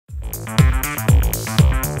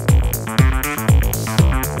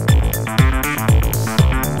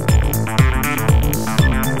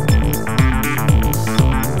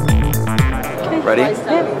Ready?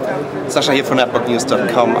 Yeah. Sasha here from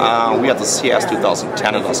netbooknews.com. We are at the CES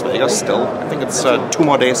 2010 in Las Vegas still. I think it's 2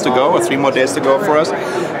 more days to go, or 3 more days to go for us.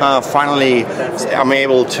 Finally, I'm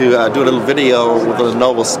able to do a little video with the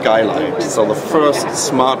Lenovo Skylight. So the first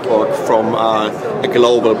smartbook from a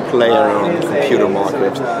global player on the computer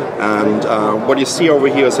market. And what you see over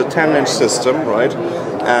here is a 10-inch system, right?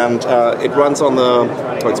 And it runs on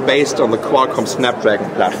it's based on the Qualcomm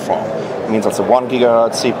Snapdragon platform. It means it's a 1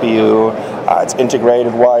 GHz CPU, it's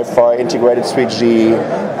integrated Wi-Fi, integrated 3G,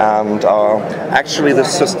 and actually the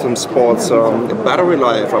system sports a battery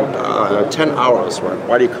life of 10 hours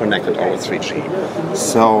while you connect it over 3G.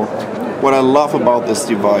 So what I love about this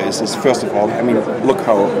device is, first of all, I mean, look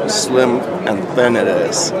how slim and thin it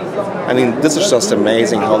is. I mean, this is just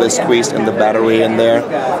amazing how they squeezed in the battery in there.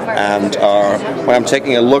 And when I'm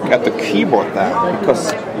taking a look at the keyboard now,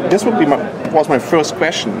 because this was my first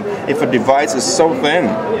question. If a device is so thin,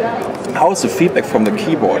 how is the feedback from the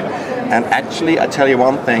keyboard? And actually, I tell you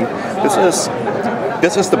one thing,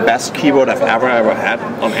 this is the best keyboard I've ever had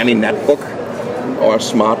on any netbook or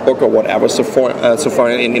smartbook or whatever so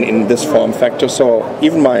far in this form factor. So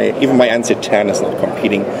even my NC10 is not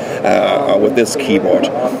competing with this keyboard.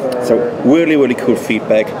 So really cool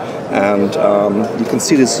feedback, and you can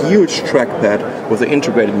see this huge trackpad with the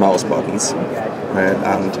integrated mouse buttons.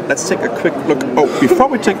 And let's take a quick look. Oh, before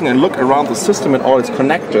we're taking a look around the system and all its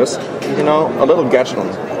connectors, you know, a little gadget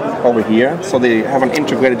over here. So they have an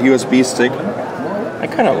integrated USB stick. I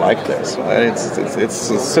kind of like this. It's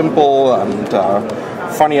a simple and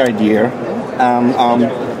funny idea.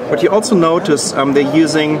 But you also notice they're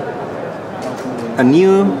using a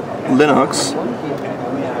new Linux,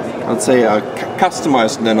 let's say a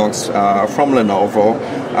customized Linux from Lenovo,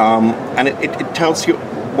 and it tells you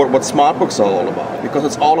what Smartbooks are all about, because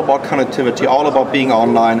it's all about connectivity, all about being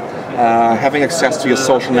online, having access to your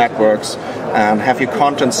social networks, and have your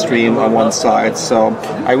content stream on one side. So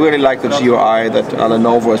I really like the GUI that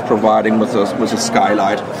Lenovo is providing with the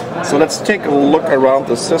Skylight. So let's take a look around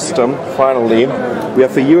the system. Finally, we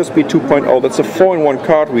have the USB 2.0. That's a 4-in-1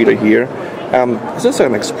 card reader here. Is this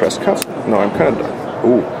an express card? No, I'm kind of...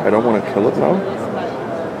 Ooh, I don't want to kill it now.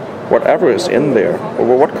 Whatever is in there.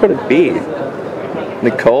 Well, what could it be?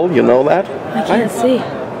 Nicole, you know that? I can't see.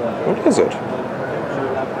 What is it?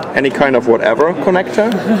 Any kind of whatever connector?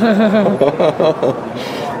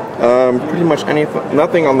 Pretty much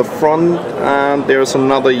nothing on the front, and there's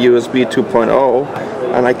another USB 2.0,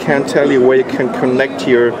 and I can't tell you where you can connect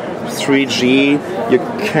your 3G. You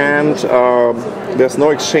can't, there's no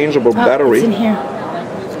exchangeable battery. It's in here.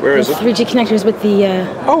 Where is it? 3G connectors with the...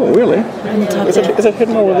 oh, really? On the top is it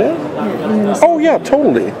hidden over there? Yeah, oh, yeah,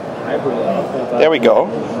 totally. There we go.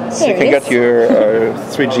 So you can get your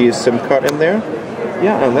 3G SIM card in there.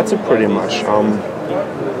 Yeah, and that's it pretty much.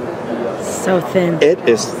 So thin. It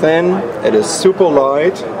is thin, it is super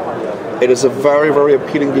light, it is a very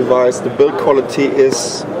appealing device. The build quality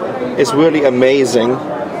is really amazing.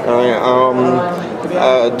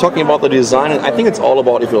 Talking about the design, I think it's all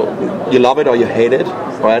about if you love it or you hate it,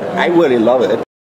 right? I really love it.